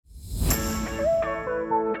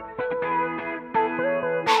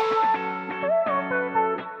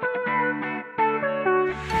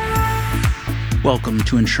Welcome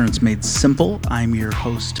to Insurance Made Simple. I'm your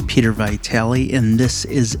host, Peter Vitale, and this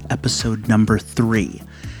is episode number 3.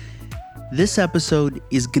 This episode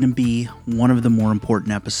is going to be one of the more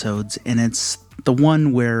important episodes, and it's the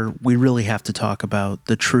one where we really have to talk about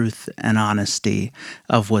the truth and honesty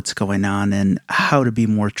of what's going on and how to be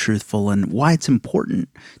more truthful and why it's important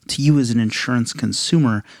to you as an insurance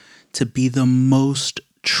consumer to be the most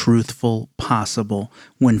truthful possible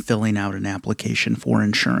when filling out an application for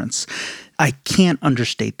insurance. I can't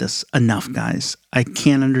understate this enough, guys. I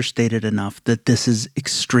can't understate it enough that this is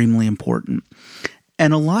extremely important.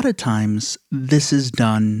 And a lot of times this is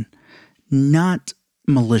done not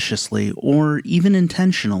maliciously or even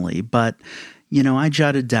intentionally, but I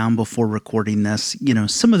jotted down before recording this,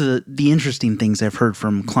 some of the interesting things I've heard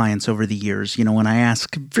from clients over the years, when I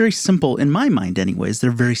ask very simple, in my mind anyways,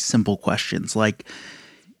 they're very simple questions like,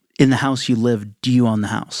 in the house you live, do you own the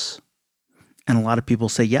house? And a lot of people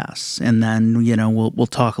say yes. And then, we'll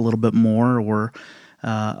talk a little bit more, or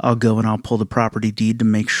I'll go and I'll pull the property deed to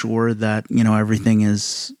make sure that, everything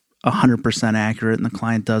is 100% accurate and the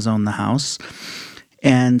client does own the house.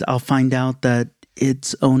 And I'll find out that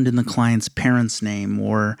it's owned in the client's parents' name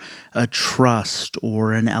or a trust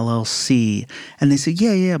or an LLC. And they say,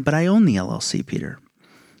 yeah, but I own the LLC, Peter.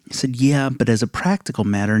 I said, yeah, but as a practical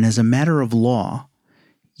matter and as a matter of law,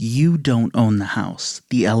 you don't own the house.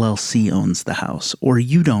 The LLC owns the house. Or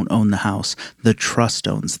you don't own the house. The trust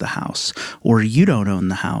owns the house. Or you don't own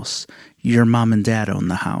the house. Your mom and dad own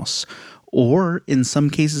the house. Or in some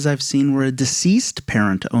cases I've seen where a deceased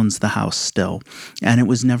parent owns the house still, and it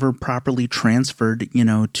was never properly transferred,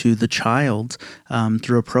 to the child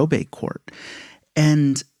through a probate court.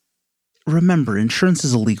 And remember, insurance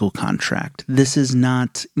is a legal contract. This is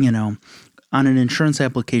not, on an insurance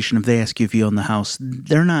application, if they ask you if you own the house,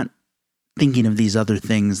 they're not thinking of these other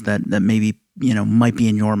things that maybe, might be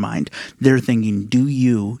in your mind. They're thinking, do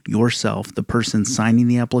you, yourself, the person signing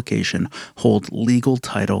the application, hold legal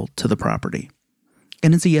title to the property?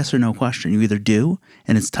 And it's a yes or no question. You either do,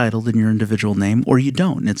 and it's titled in your individual name, or you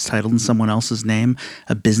don't, and it's titled in someone else's name,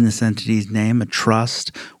 a business entity's name, a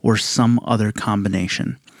trust, or some other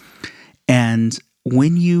combination. And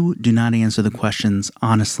when you do not answer the questions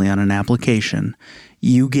honestly on an application,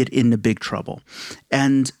 you get into big trouble.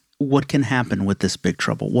 And what can happen with this big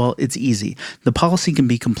trouble? Well, it's easy. The policy can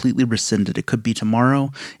be completely rescinded. It could be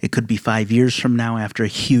tomorrow. It could be 5 years from now after a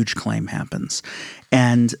huge claim happens.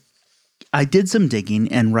 And I did some digging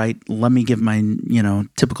and let me give my,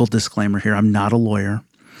 typical disclaimer here. I'm not a lawyer.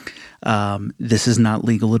 This is not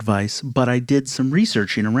legal advice, but I did some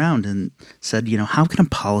researching around and said, how can a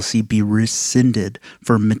policy be rescinded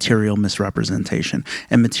for material misrepresentation?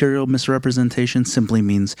 And material misrepresentation simply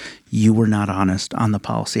means you were not honest on the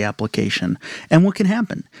policy application. And what can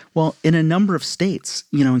happen? Well, in a number of states,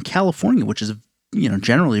 in California, which is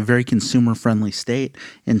generally a very consumer-friendly state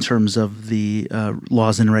in terms of the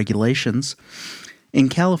laws and regulations, in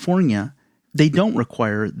California, they don't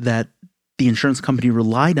require that the insurance company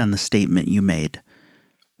relied on the statement you made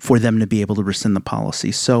for them to be able to rescind the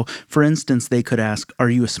policy. So, for instance, they could ask, are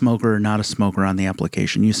you a smoker or not a smoker on the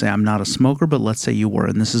application? You say, I'm not a smoker, but let's say you were,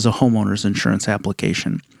 and this is a homeowner's insurance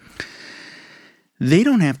application. They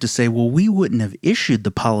don't have to say, well, we wouldn't have issued the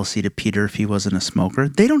policy to Peter if he wasn't a smoker.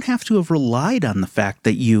 They don't have to have relied on the fact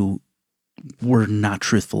that you were not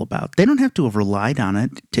truthful about. They don't have to have relied on it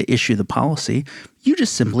to issue the policy. You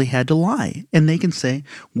just simply had to lie. And they can say,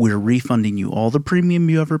 we're refunding you all the premium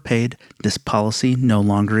you ever paid. This policy no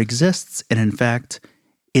longer exists. And in fact,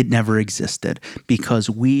 it never existed because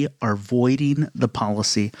we are voiding the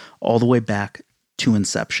policy all the way back to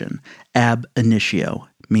inception. Ab initio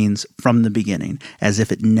means from the beginning, as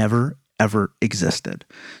if it never ever existed.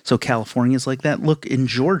 So California is like that. Look, in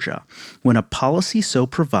Georgia, when a policy so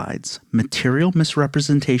provides, material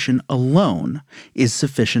misrepresentation alone is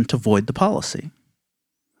sufficient to void the policy.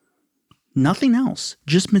 Nothing else,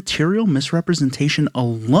 just material misrepresentation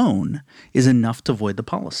alone is enough to void the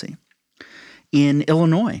policy. In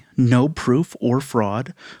Illinois, no proof or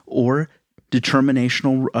fraud or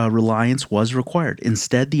determinational reliance was required.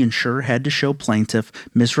 Instead, the insurer had to show plaintiff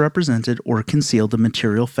misrepresented or concealed a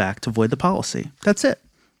material fact to void the policy. That's it.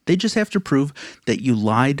 They just have to prove that you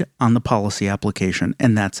lied on the policy application,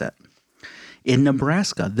 and that's it. In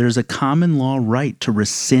Nebraska, there's a common law right to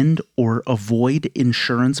rescind or avoid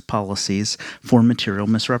insurance policies for material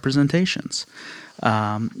misrepresentations.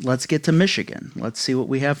 Let's get to Michigan. Let's see what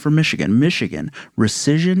we have for Michigan. Michigan,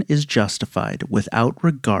 rescission is justified without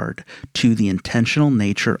regard to the intentional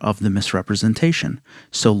nature of the misrepresentation,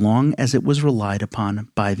 so long as it was relied upon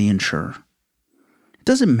by the insurer. It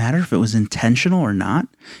doesn't matter if it was intentional or not.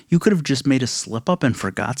 You could have just made a slip up and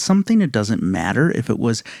forgot something. It doesn't matter if it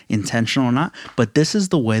was intentional or not. But this is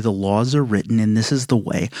the way the laws are written, and this is the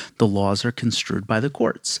way the laws are construed by the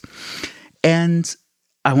courts. And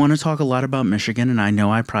I want to talk a lot about Michigan, and I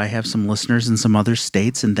know I probably have some listeners in some other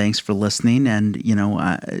states, and thanks for listening. And,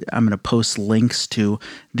 I'm going to post links to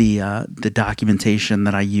the documentation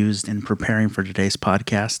that I used in preparing for today's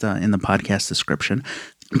podcast in the podcast description.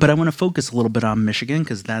 But I want to focus a little bit on Michigan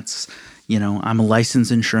because that's, I'm a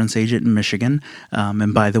licensed insurance agent in Michigan.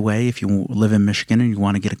 And by the way, if you live in Michigan and you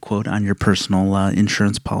want to get a quote on your personal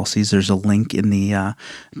insurance policies, there's a link in the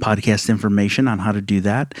podcast information on how to do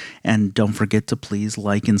that. And don't forget to please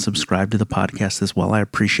like and subscribe to the podcast as well. I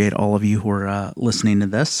appreciate all of you who are listening to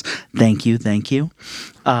this. Thank you. Thank you.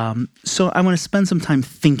 So I want to spend some time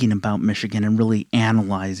thinking about Michigan and really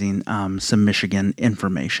analyzing some Michigan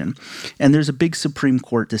information. And there's a big Supreme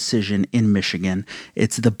Court decision in Michigan.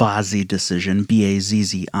 It's the Bazzi decision,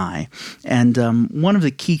 B-A-Z-Z-I. And one of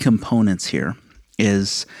the key components here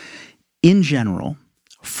is, in general,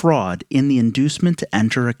 fraud in the inducement to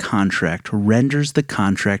enter a contract renders the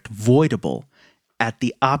contract voidable at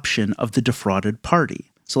the option of the defrauded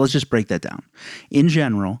party. So let's just break that down. In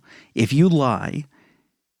general, if you lie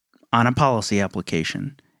on a policy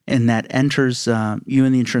application and that enters, you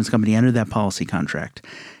and the insurance company enter that policy contract,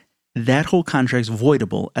 that whole contract is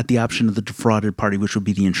voidable at the option of the defrauded party, which would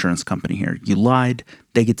be the insurance company here. You lied,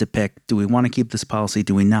 they get to pick, do we want to keep this policy,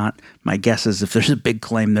 do we not? My guess is if there's a big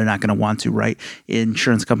claim, they're not going to want to, right?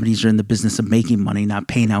 Insurance companies are in the business of making money, not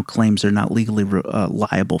paying out claims they're not legally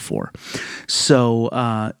liable for. So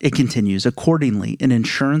it continues. Accordingly, an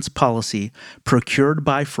insurance policy procured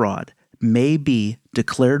by fraud may be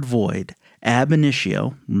declared void ab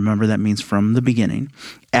initio, remember that means from the beginning,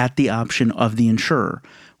 at the option of the insurer,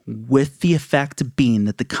 with the effect being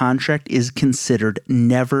that the contract is considered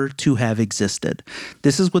never to have existed.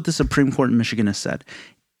 This is what the Supreme Court in Michigan has said.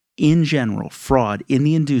 In general, fraud in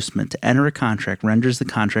the inducement to enter a contract renders the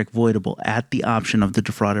contract voidable at the option of the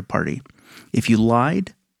defrauded party. If you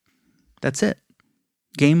lied, that's it.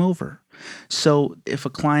 Game over. So if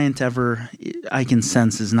a client ever, I can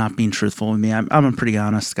sense, is not being truthful with me, I'm a pretty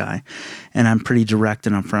honest guy, and I'm pretty direct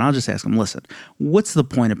and upfront. I'll just ask them, listen, what's the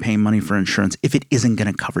point of paying money for insurance if it isn't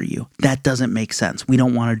going to cover you? That doesn't make sense. We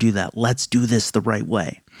don't want to do that. Let's do this the right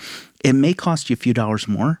way. It may cost you a few dollars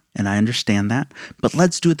more, and I understand that, but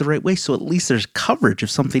let's do it the right way so at least there's coverage if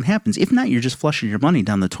something happens. If not, you're just flushing your money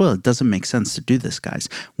down the toilet. It doesn't make sense to do this, guys.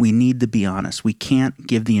 We need to be honest. We can't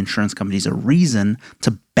give the insurance companies a reason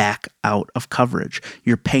to back out of coverage.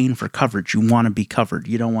 You're paying for coverage. You want to be covered.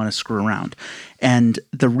 You don't want to screw around. And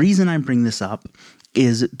the reason I bring this up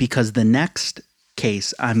is because the next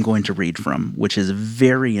case I'm going to read from, which is a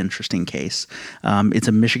very interesting case. It's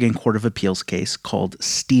a Michigan Court of Appeals case called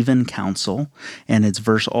Stephen Counsel, and it's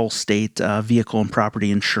versus Allstate Vehicle and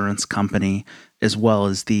Property Insurance Company, as well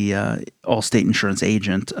as the Allstate insurance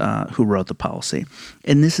agent who wrote the policy.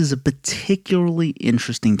 And this is a particularly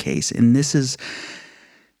interesting case, and this is,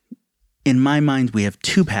 in my mind, we have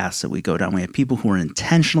two paths that we go down. We have people who are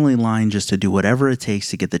intentionally lying just to do whatever it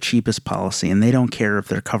takes to get the cheapest policy, and they don't care if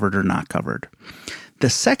they're covered or not covered.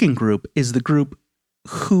 The second group is the group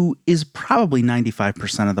who is probably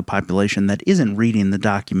 95% of the population that isn't reading the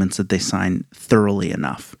documents that they sign thoroughly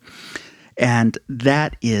enough. And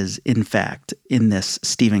that is, in fact, in this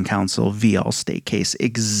Stephen Counsel v. Allstate case,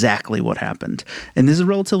 exactly what happened. And this is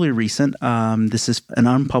relatively recent. This is an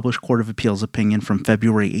unpublished Court of Appeals opinion from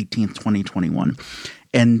February 18th, 2021.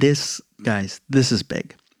 And this, guys, this is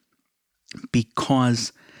big.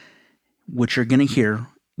 Because what you're going to hear,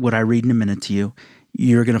 what I read in a minute to you,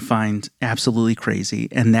 you're going to find absolutely crazy.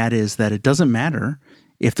 And that is that it doesn't matter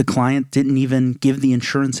if the client didn't even give the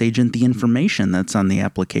insurance agent the information that's on the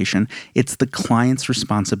application. It's the client's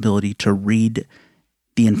responsibility to read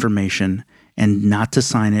the information and not to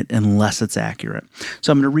sign it unless it's accurate.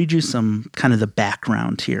 So I'm going to read you some kind of the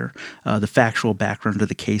background here, the factual background of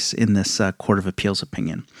the case in this Court of Appeals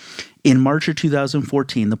opinion. In March of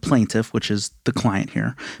 2014, the plaintiff, which is the client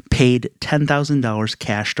here, paid $10,000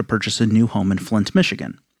 cash to purchase a new home in Flint,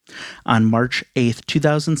 Michigan. On March 8th,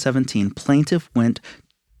 2017, plaintiff went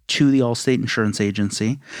to the Allstate Insurance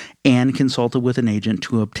Agency and consulted with an agent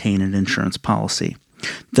to obtain an insurance policy.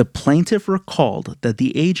 The plaintiff recalled that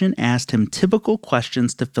the agent asked him typical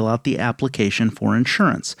questions to fill out the application for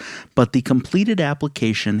insurance, but the completed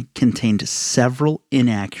application contained several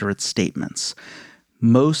inaccurate statements.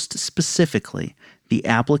 Most specifically, the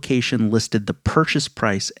application listed the purchase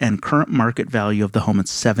price and current market value of the home at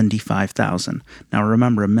 $75,000. Now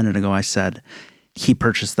remember, a minute ago I said he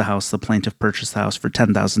purchased the house, the plaintiff purchased the house for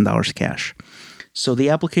 $10,000 cash. So the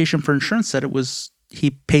application for insurance said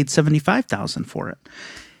he paid $75,000 for it.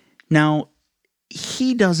 Now,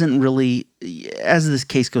 he doesn't really, as this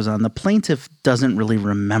case goes on, the plaintiff doesn't really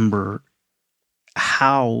remember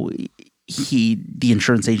how the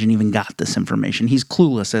insurance agent even got this information. He's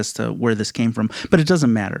clueless as to where this came from, but it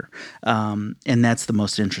doesn't matter. And that's the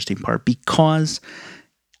most interesting part, because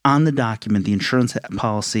on the document, the insurance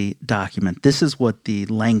policy document, this is what the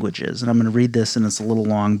language is. And I'm going to read this, and it's a little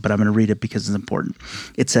long, but I'm going to read it because it's important.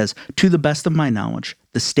 It says, "To the best of my knowledge,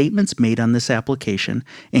 the statements made on this application,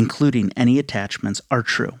 including any attachments, are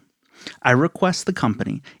true. I request the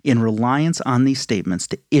company, in reliance on these statements,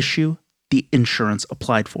 to issue the insurance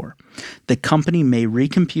applied for. The company may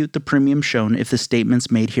recompute the premium shown if the statements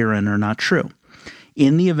made herein are not true.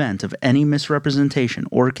 In the event of any misrepresentation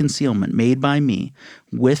or concealment made by me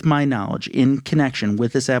with my knowledge in connection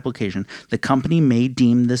with this application, the company may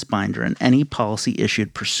deem this binder and any policy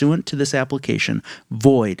issued pursuant to this application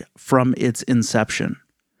void from its inception.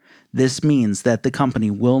 This means that the company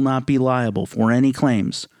will not be liable for any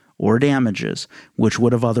claims or damages which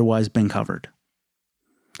would have otherwise been covered."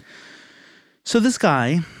 So this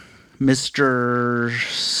guy, Mr.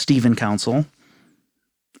 Stephen Counsel,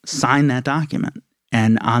 signed that document.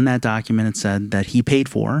 And on that document, it said that he paid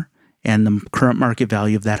for, and the current market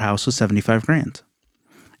value of that house was $75,000.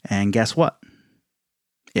 And guess what?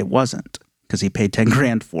 It wasn't, because he paid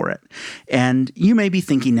 $10,000 for it. And you may be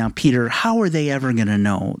thinking now, Peter, how are they ever going to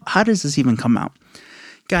know? How does this even come out?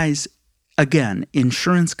 Guys, again,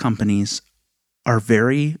 insurance companies are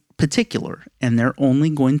very particular, and they're only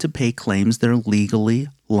going to pay claims they're legally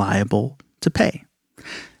liable to pay.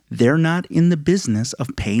 They're not in the business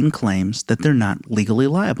of paying claims that they're not legally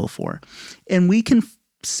liable for. And we can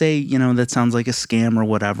say, that sounds like a scam or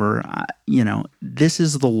whatever. This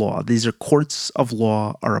is the law. These are courts of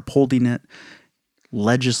law are upholding it.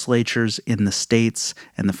 Legislatures in the states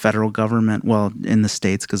and the federal government, well, in the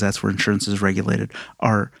states, because that's where insurance is regulated,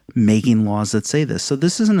 are making laws that say this. So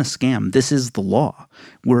this isn't a scam. This is the law.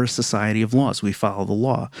 We're a society of laws. We follow the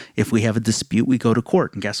law. If we have a dispute, we go to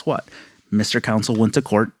court. And guess what? Mr. Counsel went to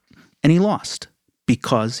court and he lost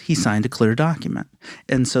because he signed a clear document.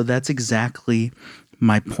 And so that's exactly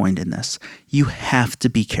my point in this. You have to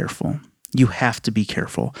be careful. You have to be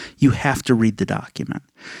careful. You have to read the document.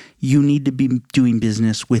 You need to be doing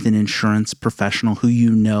business with an insurance professional who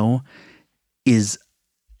you know is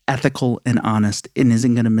ethical and honest and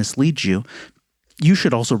isn't going to mislead you. You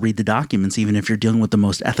should also read the documents, even if you're dealing with the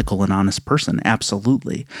most ethical and honest person.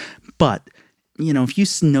 Absolutely. But, if you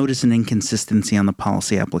notice an inconsistency on the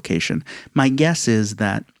policy application, my guess is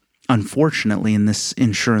that, unfortunately, in this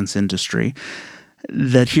insurance industry,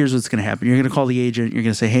 that here's what's going to happen. You're going to call the agent. You're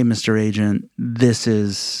going to say, "Hey, Mr. Agent, this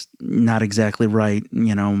is not exactly right.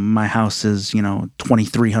 My house is,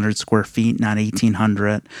 2,300 square feet, not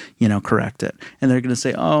 1,800, correct it." And they're going to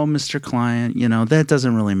say, "Oh, Mr. Client, that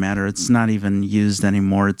doesn't really matter. It's not even used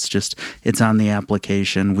anymore. It's on the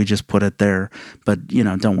application. We just put it there, but,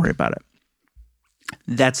 don't worry about it."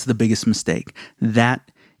 That's the biggest mistake.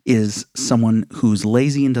 That is someone who's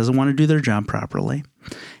lazy and doesn't want to do their job properly.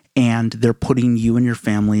 And they're putting you and your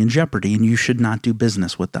family in jeopardy, and you should not do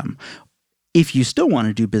business with them. If you still want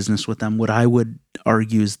to do business with them, what I would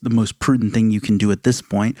argue is the most prudent thing you can do at this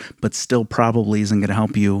point, but still probably isn't going to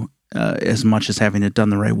help you as much as having it done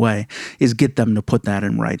the right way, is get them to put that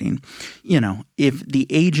in writing. If the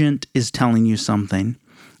agent is telling you something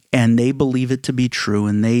and they believe it to be true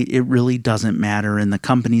and it really doesn't matter and the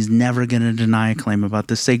company's never going to deny a claim about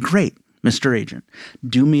this, say, "Great, Mr. Agent,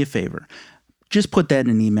 do me a favor. Just put that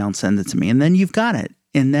in an email and send it to me." And then you've got it.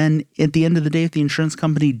 And then at the end of the day, if the insurance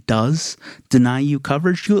company does deny you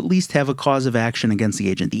coverage, you at least have a cause of action against the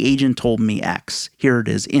agent. The agent told me X. Here it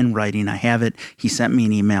is in writing. I have it. He sent me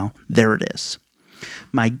an email. There it is.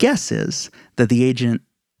 My guess is that the agent,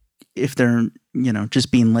 if they're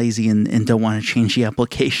just being lazy and don't want to change the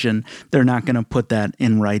application, they're not going to put that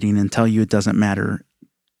in writing and tell you it doesn't matter.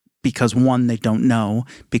 Because one, they don't know,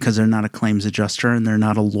 because they're not a claims adjuster and they're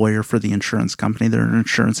not a lawyer for the insurance company. They're an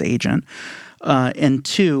insurance agent. And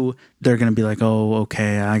two, they're going to be like, "Oh,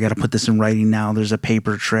 okay, I got to put this in writing now. There's a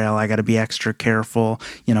paper trail. I got to be extra careful.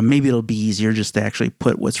 Maybe it'll be easier just to actually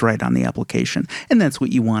put what's right on the application." And that's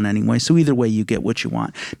what you want anyway. So either way, you get what you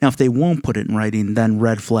want. Now, if they won't put it in writing, then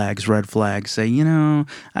red flags say,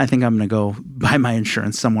 I think I'm going to go buy my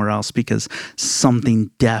insurance somewhere else because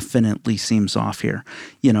something definitely seems off here.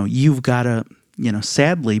 You've got to,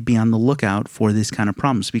 sadly be on the lookout for these kind of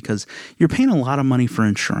problems because you're paying a lot of money for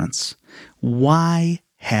insurance. Why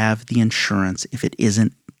have the insurance if it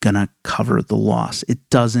isn't going to cover the loss? It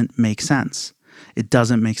doesn't make sense. It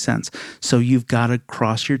doesn't make sense. So you've got to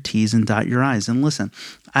cross your T's and dot your I's. And listen,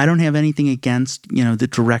 I don't have anything against, the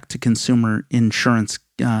direct-to-consumer insurance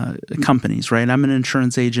companies, right? I'm an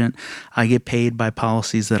insurance agent. I get paid by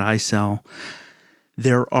policies that I sell.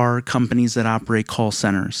 There are companies that operate call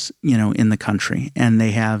centers, in the country, and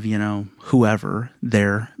they have, whoever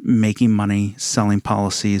there making money selling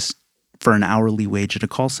policies for an hourly wage at a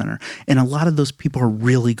call center. And a lot of those people are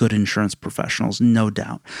really good insurance professionals, no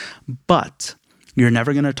doubt. But you're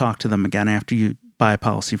never going to talk to them again after you buy a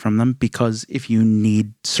policy from them, because if you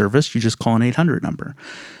need service, you just call an 800 number.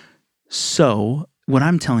 So what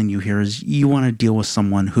I'm telling you here is you want to deal with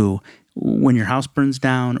someone who, when your house burns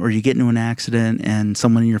down or you get into an accident and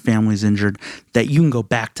someone in your family is injured, that you can go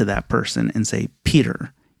back to that person and say,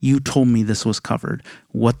 Peter, you told me this was covered.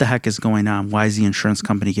 What the heck is going on? Why is the insurance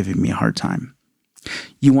company giving me a hard time?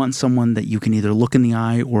 You want someone that you can either look in the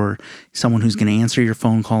eye, or someone who's going to answer your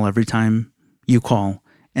phone call every time you call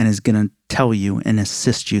and is going to tell you and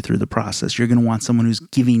assist you through the process. You're going to want someone who's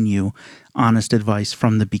giving you honest advice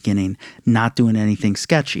from the beginning, not doing anything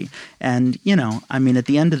sketchy. And, at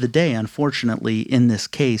the end of the day, unfortunately, in this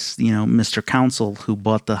case, Mr. Counsel, who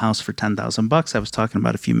bought the house for $10,000 I was talking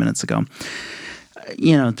about a few minutes ago,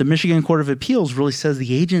 the Michigan Court of Appeals really says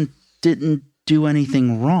the agent didn't do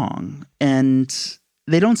anything wrong. And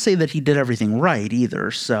they don't say that he did everything right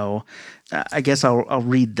either. So I guess I'll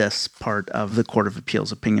read this part of the Court of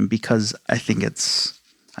Appeals opinion because I think it's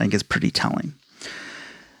pretty telling.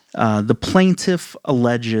 The plaintiff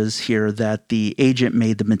alleges here that the agent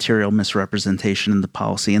made the material misrepresentation in the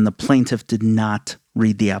policy, and the plaintiff did not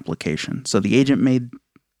read the application. So the agent made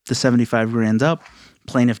the $75,000 up.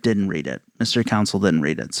 Plaintiff didn't read it. Mr. Counsel didn't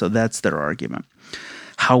read it. So that's their argument.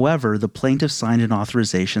 However, the plaintiff signed an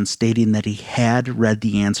authorization stating that he had read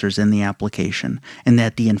the answers in the application and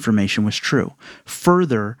that the information was true.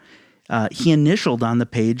 Further, he initialed on the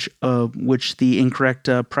page which the incorrect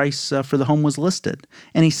price for the home was listed,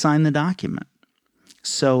 and he signed the document.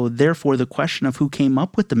 So therefore, the question of who came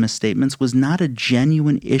up with the misstatements was not a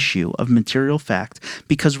genuine issue of material fact,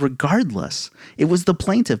 because regardless, it was the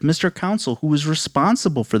plaintiff, Mr. Counsel, who was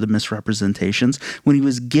responsible for the misrepresentations when he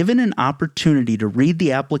was given an opportunity to read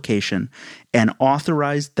the application and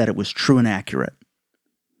authorized that it was true and accurate.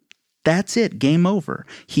 That's it. Game over.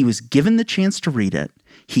 He was given the chance to read it.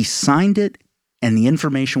 He signed it, and the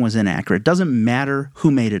information was inaccurate. It doesn't matter who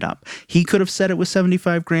made it up. He could have said it was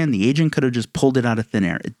 $75,000. The agent could have just pulled it out of thin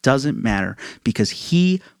air. It doesn't matter, because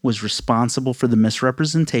he was responsible for the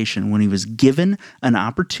misrepresentation when he was given an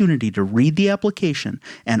opportunity to read the application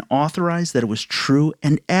and authorize that it was true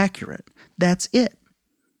and accurate. That's it.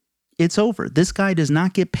 It's over. This guy does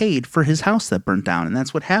not get paid for his house that burnt down, and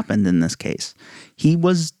that's what happened in this case.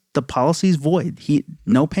 The policy's void.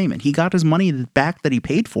 No payment. He got his money back that he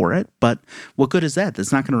paid for it, but what good is that?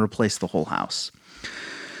 That's not going to replace the whole house.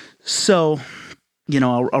 So,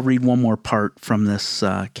 I'll read one more part from this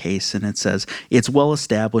case, and it says, it's well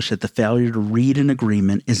established that the failure to read an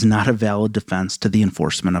agreement is not a valid defense to the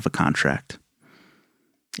enforcement of a contract.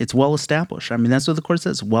 It's well established. That's what the court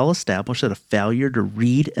says. Well established that a failure to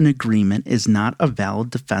read an agreement is not a valid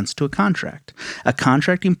defense to a contract. A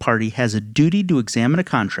contracting party has a duty to examine a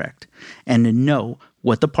contract and to know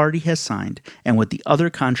what the party has signed and what the other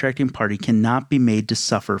contracting party cannot be made to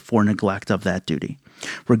suffer for neglect of that duty.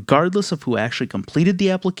 Regardless of who actually completed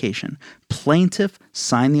the application, plaintiff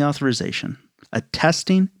signed the authorization,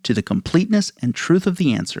 attesting to the completeness and truth of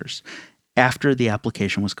the answers after the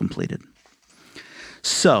application was completed.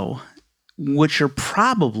 So, what you're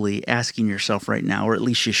probably asking yourself right now, or at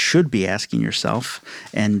least you should be asking yourself,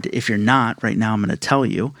 and if you're not, right now I'm going to tell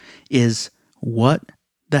you, is what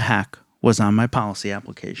the heck was on my policy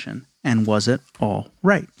application, and was it all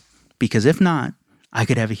right? Because if not, I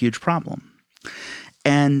could have a huge problem.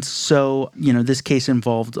 And so, this case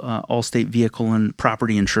involved Allstate Vehicle and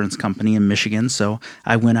Property Insurance Company in Michigan. So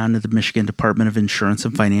I went onto the Michigan Department of Insurance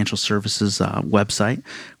and Financial Services website,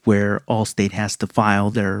 where Allstate has to file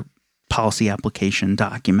their policy application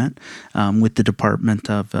document with the Department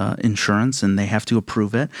of Insurance, and they have to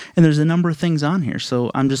approve it. And there's a number of things on here. So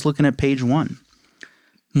I'm just looking at page 1.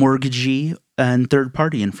 Mortgagee and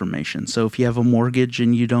third-party information. So if you have a mortgage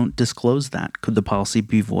and you don't disclose that, could the policy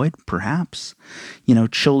be void? Perhaps.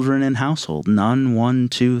 Children in household, none, 1,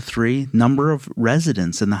 2, 3, number of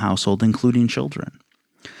residents in the household, including children.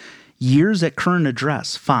 Years at current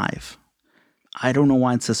address, 5. I don't know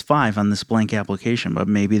why it says 5 on this blank application, but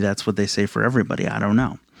maybe that's what they say for everybody. I don't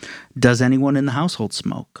know. Does anyone in the household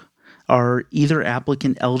smoke? are either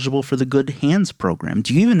applicant eligible for the Good Hands program?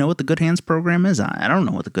 Do you even know what the Good Hands program is? I don't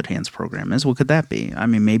know what the Good Hands program is. What could that be? I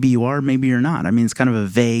mean, maybe you are, maybe you're not. I mean, it's kind of a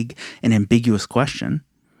vague and ambiguous question.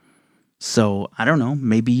 So I don't know.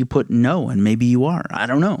 Maybe you put no and maybe you are. I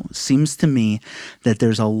don't know. Seems to me that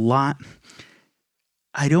there's a lot.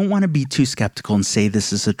 I don't want to be too skeptical and say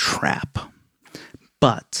this is a trap.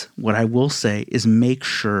 But what I will say is make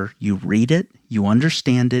sure you read it, you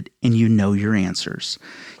understand it, and you know your answers.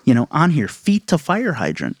 On here, feet to fire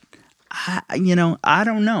hydrant. I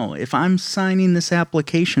don't know. If I'm signing this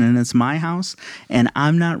application and it's my house and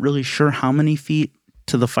I'm not really sure how many feet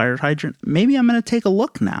to the fire hydrant, maybe I'm going to take a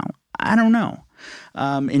look now. I don't know.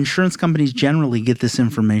 Insurance companies generally get this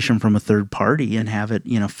information from a third party and have it,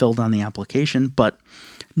 filled on the application. But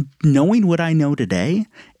knowing what I know today,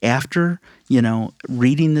 after,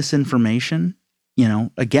 reading this information,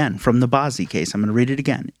 again, from the Bozzi case, I'm going to read it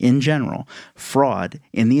again. In general, fraud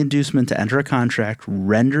in the inducement to enter a contract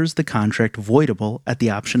renders the contract voidable at the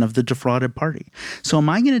option of the defrauded party. So am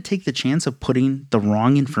I going to take the chance of putting the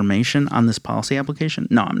wrong information on this policy application?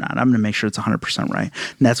 No, I'm not. I'm going to make sure it's 100% right.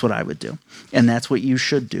 And that's what I would do. And that's what you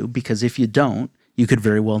should do, because if you don't, you could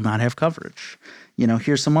very well not have coverage.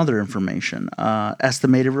 Here's some other information.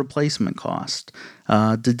 Estimated replacement cost,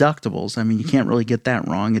 deductibles. I mean, you can't really get that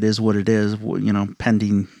wrong. It is what it is,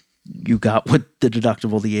 pending you got what the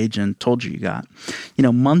deductible the agent told you got.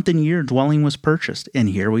 Month and year dwelling was purchased. And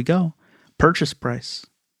here we go. Purchase price.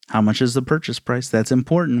 How much is the purchase price? That's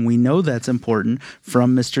important. We know that's important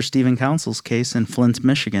from Mr. Stephen Counsel's case in Flint,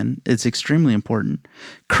 Michigan. It's extremely important.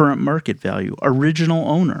 Current market value. Original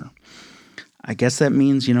owner. I guess that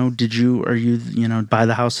means, are you buy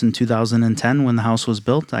the house in 2010 when the house was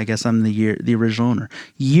built? I guess I'm the original owner.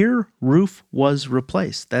 Year roof was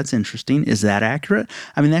replaced. That's interesting. Is that accurate?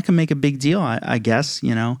 I mean, that can make a big deal, I guess,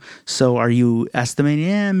 So are you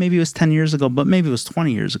estimating, maybe it was 10 years ago, but maybe it was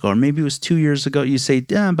 20 years ago, or maybe it was 2 years ago. You say,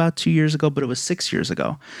 about 2 years ago, but it was 6 years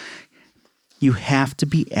ago. You have to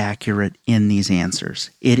be accurate in these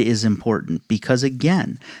answers. It is important because,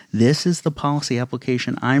 again, this is the policy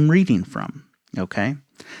application I'm reading from. Okay,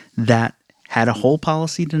 that had a whole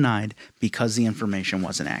policy denied because the information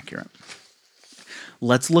wasn't accurate.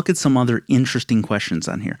 Let's look at some other interesting questions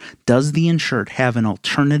on here. Does the insured have an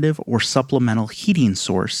alternative or supplemental heating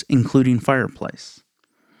source, including fireplace?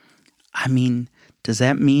 I mean, does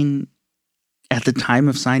that mean at the time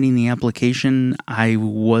of signing the application, I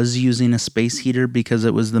was using a space heater because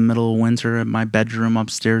it was the middle of winter and my bedroom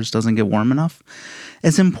upstairs doesn't get warm enough?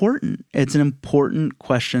 It's important. It's an important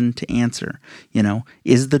question to answer.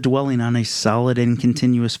 Is the dwelling on a solid and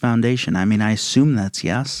continuous foundation? I mean, I assume that's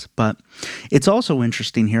yes, but it's also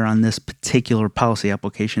interesting here on this particular policy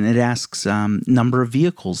application. It asks number of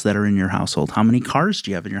vehicles that are in your household. How many cars do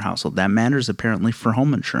you have in your household? That matters apparently for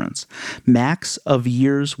home insurance. Max of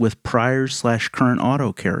years with prior/current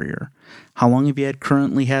auto carrier. How long have you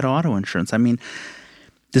currently had auto insurance? I mean,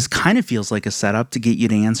 this kind of feels like a setup to get you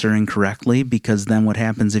to answer incorrectly, because then what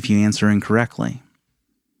happens if you answer incorrectly?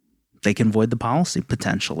 They can void the policy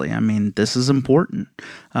potentially. I mean, this is important.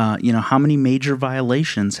 How many major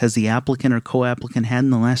violations has the applicant or co-applicant had in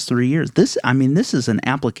the last 3 years? This is an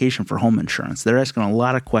application for home insurance. They're asking a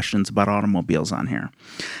lot of questions about automobiles on here.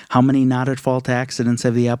 How many not-at-fault accidents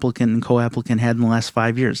have the applicant and co-applicant had in the last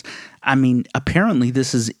 5 years? I mean, apparently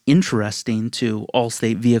this is interesting to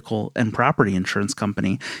Allstate Vehicle and Property Insurance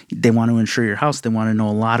Company. They want to insure your house. They want to know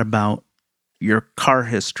a lot about your car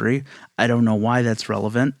history. I don't know why that's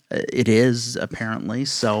relevant. It is, apparently,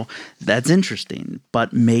 so that's interesting.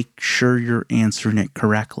 But make sure you're answering it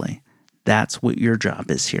correctly. That's what your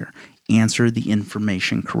job is here. Answer the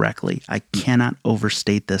information correctly. I cannot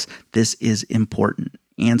overstate this. This is important.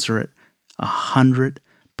 Answer it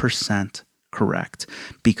 100% correct.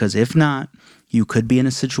 Because if not, you could be in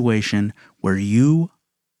a situation where you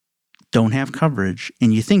don't have coverage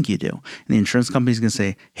and you think you do. And the insurance company is going to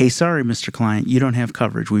say, hey, sorry, Mr. Client, you don't have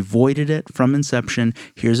coverage. We voided it from inception.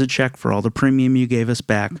 Here's a check for all the premium you gave us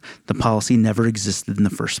back. The policy never existed in the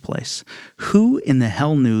first place. Who in the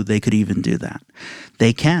hell knew they could even do that?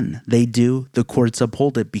 They can. They do. The courts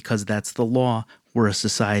uphold it because that's the law. We're a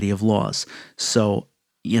society of laws. So,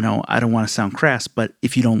 I don't want to sound crass, but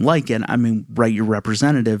if you don't like it, write your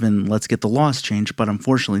representative and let's get the laws changed. But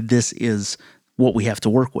unfortunately, this is what we have to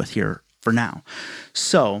work with here for now.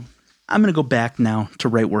 So I'm going to go back now to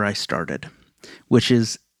right where I started, which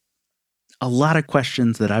is a lot of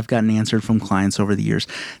questions that I've gotten answered from clients over the years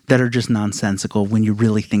that are just nonsensical when you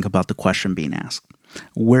really think about the question being asked.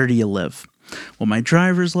 Where do you live? Well, my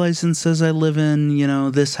driver's license says I live in,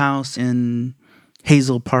 this house in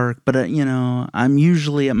Hazel Park, but I'm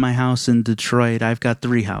usually at my house in Detroit. I've got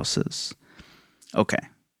 3 houses. Okay.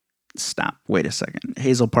 Stop. Wait a second.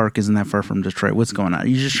 Hazel Park isn't that far from Detroit. What's going on?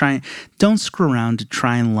 You just don't screw around to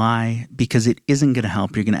try and lie because it isn't going to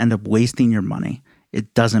help. You're going to end up wasting your money.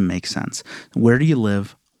 It doesn't make sense. Where do you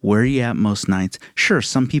live? Where are you at most nights? Sure,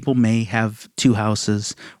 some people may have 2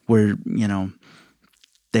 houses where,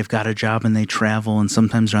 they've got a job and they travel, and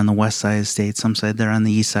sometimes they're on the west side of the state, some side they're on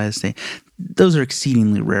the east side of the state. Those are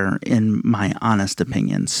exceedingly rare in my honest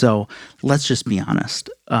opinion. So let's just be honest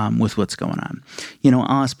with what's going on.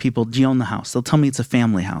 I'll ask people, do you own the house? They'll tell me it's a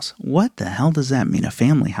family house. What the hell does that mean, a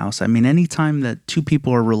family house? I mean, anytime that 2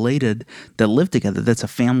 people are related that live together, that's a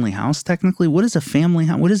family house technically. What is a family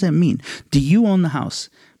house? What does that mean? Do you own the house?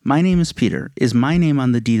 My name is Peter. Is my name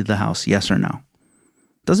on the deed of the house? Yes or no?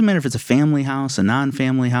 Doesn't matter if it's a family house, a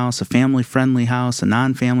non-family house, a family-friendly house, a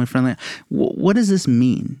non-family friendly. What does this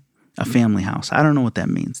mean, a family house? I don't know what that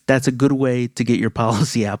means. That's a good way to get your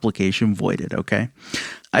policy application voided, okay?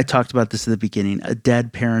 I talked about this at the beginning. A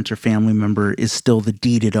dead parent or family member is still the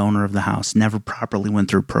deeded owner of the house, never properly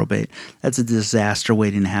went through probate. That's a disaster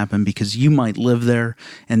waiting to happen because you might live there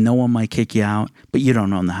and no one might kick you out, but you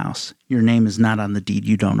don't own the house. Your name is not on the deed.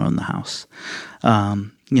 You don't own the house.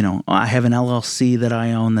 I have an LLC that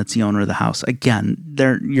I own that's the owner of the house. Again,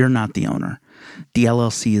 you're not the owner. The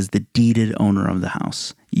LLC is the deeded owner of the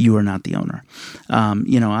house. You are not the owner.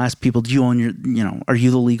 I ask people, do you own are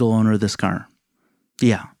you the legal owner of this car?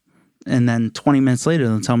 Yeah. And then 20 minutes later,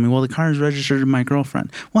 they'll tell me, well, the car is registered to my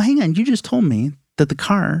girlfriend. Well, hang on. You just told me that the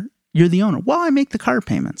car, you're the owner. Well, I make the car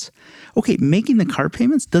payments. Okay, making the car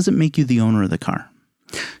payments doesn't make you the owner of the car.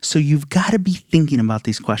 So you've got to be thinking about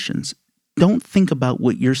these questions. Don't think about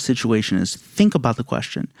what your situation is. Think about the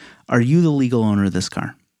question. Are you the legal owner of this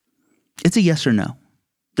car? It's a yes or no.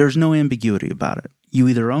 There's no ambiguity about it. You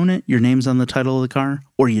either own it, your name's on the title of the car,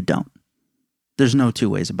 or you don't. There's no 2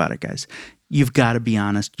 ways about it, guys. You've got to be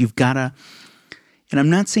honest. You've got to, and I'm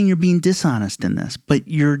not saying you're being dishonest in this, but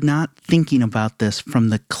you're not thinking about this from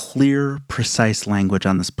the clear, precise language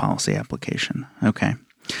on this policy application, okay?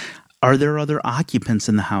 Are there other occupants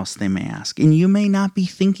in the house, they may ask? And you may not be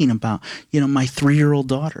thinking about, my 3-year-old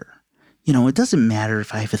daughter. It doesn't matter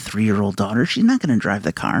if I have a 3-year-old daughter. She's not going to drive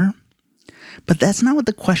the car. But that's not what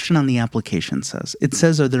the question on the application says. It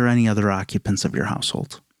says, are there any other occupants of your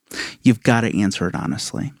household? You've got to answer it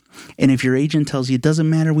honestly. And if your agent tells you it doesn't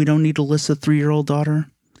matter, we don't need to list a 3-year-old daughter,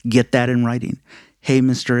 get that in writing. Hey,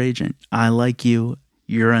 Mr. Agent, I like you.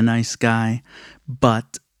 You're a nice guy,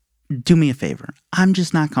 but do me a favor. I'm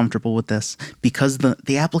just not comfortable with this because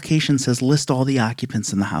the application says list all the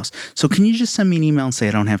occupants in the house. So can you just send me an email and say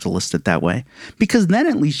I don't have to list it that way? Because then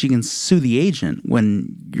at least you can sue the agent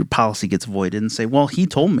when your policy gets voided and say, well, he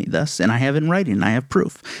told me this and I have it in writing and I have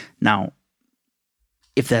proof. Now,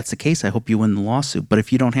 if that's the case, I hope you win the lawsuit. But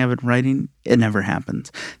if you don't have it in writing, it never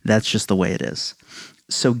happens. That's just the way it is.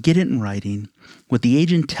 So get it in writing. What the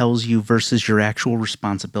agent tells you versus your actual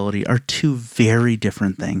responsibility are 2 very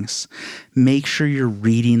different things. Make sure you're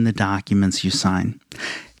reading the documents you sign.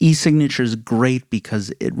 E-signature is great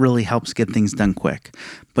because it really helps get things done quick.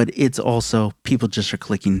 But it's also, people just are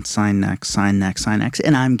clicking sign next, sign next, sign next.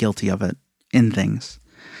 And I'm guilty of it in things.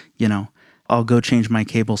 I'll go change my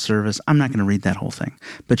cable service. I'm not going to read that whole thing.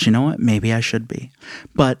 But you know what? Maybe I should be.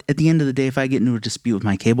 But at the end of the day, if I get into a dispute with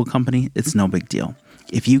my cable company, it's no big deal.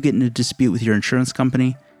 If you get into a dispute with your insurance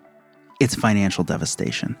company, it's financial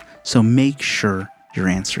devastation. So make sure you're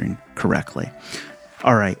answering correctly.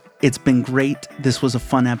 All right. It's been great. This was a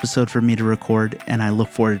fun episode for me to record, and I look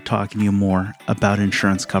forward to talking to you more about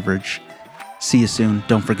insurance coverage. See you soon.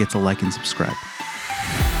 Don't forget to like and subscribe.